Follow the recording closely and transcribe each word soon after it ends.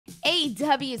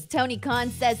AEW's Tony Khan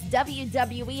says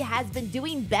WWE has been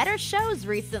doing better shows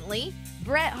recently.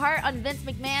 Bret Hart on Vince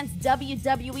McMahon's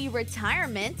WWE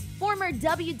retirement. Former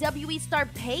WWE star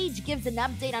Paige gives an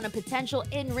update on a potential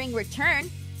in-ring return.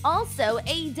 Also,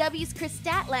 AEW's Kris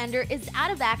Statlander is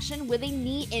out of action with a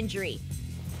knee injury.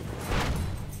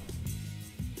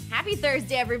 Happy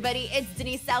Thursday, everybody. It's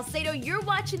Denise Salcedo. You're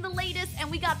watching the latest,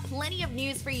 and we got plenty of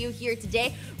news for you here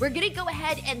today. We're going to go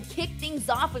ahead and kick things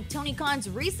off with Tony Khan's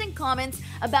recent comments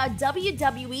about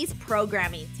WWE's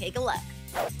programming. Take a look.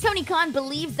 Tony Khan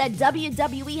believes that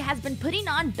WWE has been putting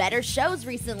on better shows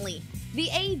recently. The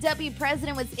AEW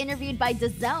president was interviewed by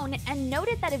DAZN and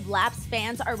noted that if lapsed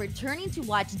fans are returning to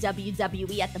watch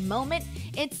WWE at the moment,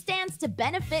 it stands to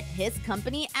benefit his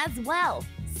company as well.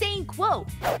 Saying, quote,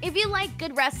 "If you like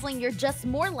good wrestling, you're just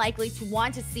more likely to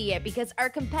want to see it because our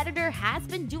competitor has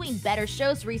been doing better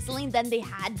shows recently than they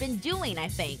had been doing, I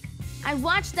think. I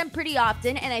watch them pretty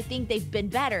often and I think they've been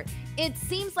better. It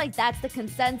seems like that's the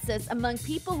consensus among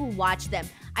people who watch them.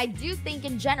 I do think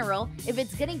in general, if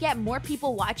it's gonna get more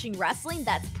people watching wrestling,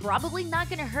 that's probably not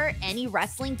gonna hurt any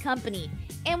wrestling company.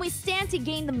 And we stand to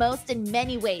gain the most in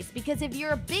many ways because if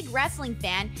you're a big wrestling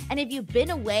fan and if you've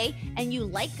been away and you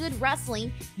like good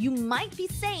wrestling, you might be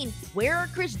saying, where are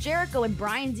Chris Jericho and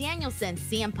Bryan Danielson?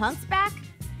 CM Punk's back?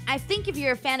 I think if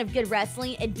you're a fan of good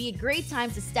wrestling, it'd be a great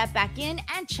time to step back in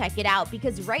and check it out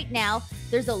because right now,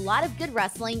 there's a lot of good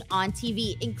wrestling on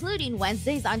TV, including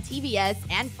Wednesdays on TBS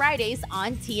and Fridays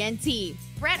on TNT.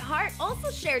 Bret Hart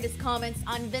also shared his comments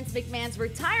on Vince McMahon's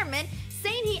retirement,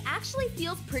 saying he actually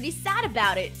feels pretty sad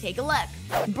about it. Take a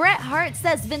look. Bret Hart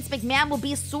says Vince McMahon will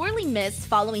be sorely missed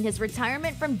following his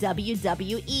retirement from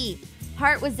WWE.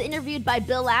 Hart was interviewed by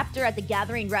Bill Apter at the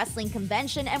Gathering Wrestling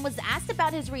Convention and was asked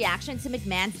about his reaction to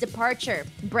McMahon's departure.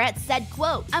 Bret said,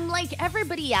 quote, "I'm like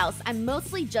everybody else, I'm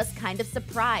mostly just kind of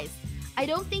surprised. I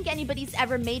don't think anybody's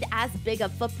ever made as big a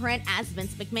footprint as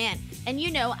Vince McMahon. And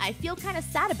you know, I feel kind of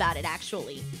sad about it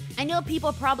actually. I know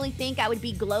people probably think I would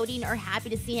be gloating or happy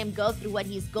to see him go through what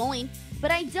he's going, but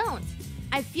I don't.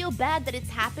 I feel bad that it's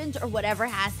happened or whatever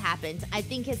has happened. I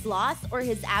think his loss or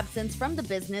his absence from the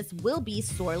business will be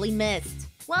sorely missed."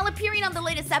 While appearing on the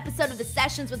latest episode of The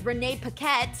Sessions with Renee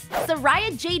Paquette,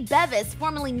 Saraya-Jade Bevis,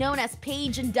 formerly known as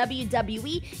Paige in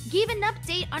WWE, gave an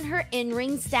update on her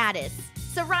in-ring status.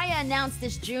 Saraya announced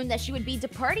this June that she would be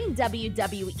departing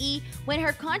WWE when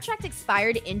her contract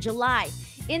expired in July.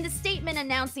 In the statement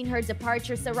announcing her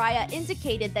departure, Saraya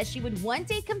indicated that she would one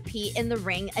day compete in the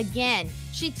ring again.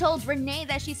 She told Renee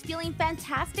that she's feeling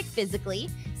fantastic physically,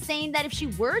 saying that if she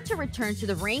were to return to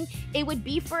the ring, it would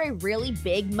be for a really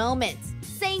big moment.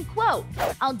 Saying, quote,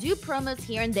 "I'll do promos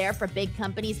here and there for big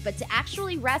companies, but to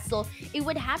actually wrestle, it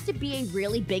would have to be a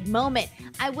really big moment.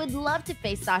 I would love to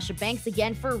face Sasha Banks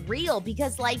again for real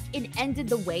because, like, it ended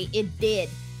the way it did."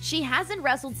 She hasn't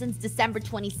wrestled since December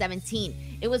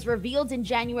 2017. It was revealed in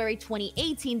January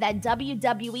 2018 that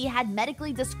WWE had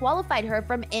medically disqualified her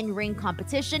from in-ring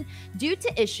competition due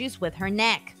to issues with her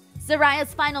neck.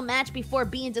 Saraya's final match before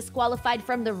being disqualified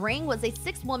from the ring was a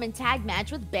 6-woman tag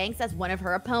match with Banks as one of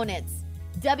her opponents.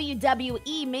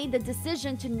 WWE made the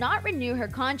decision to not renew her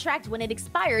contract when it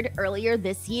expired earlier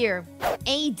this year.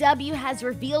 AEW has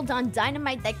revealed on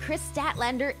Dynamite that Kris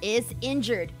Statlander is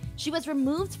injured. She was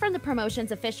removed from the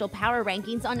promotion's official power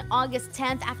rankings on August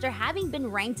 10th after having been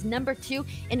ranked number 2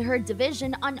 in her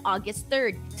division on August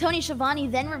 3rd. Tony Schiavone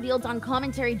then revealed on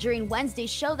commentary during Wednesday's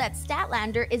show that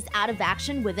Statlander is out of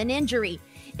action with an injury.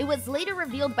 It was later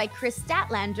revealed by Kris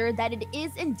Statlander that it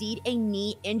is indeed a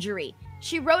knee injury.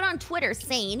 She wrote on Twitter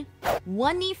saying,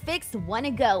 "One knee fixed, one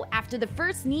to go. After the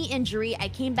first knee injury, I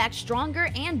came back stronger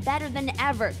and better than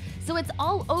ever. So it's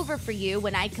all over for you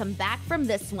when I come back from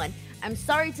this one. I'm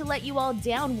sorry to let you all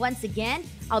down once again.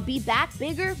 I'll be back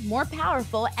bigger, more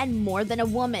powerful, and more than a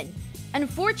woman."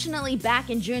 Unfortunately, back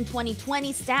in June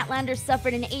 2020, Statlander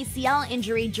suffered an ACL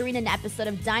injury during an episode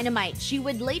of Dynamite. She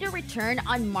would later return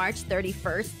on March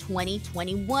 31st,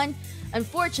 2021,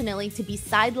 unfortunately to be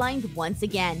sidelined once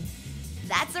again.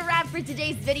 That's a wrap for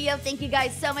today's video. Thank you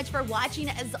guys so much for watching.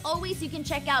 As always, you can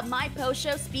check out my post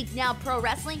show, Speak Now Pro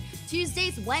Wrestling,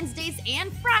 Tuesdays, Wednesdays,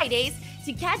 and Fridays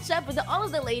to catch up with all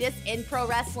of the latest in pro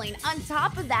wrestling. On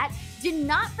top of that, do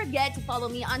not forget to follow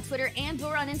me on Twitter and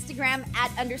or on Instagram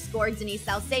 @_Denise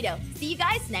Salcedo. See you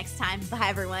guys next time. Bye,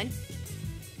 everyone.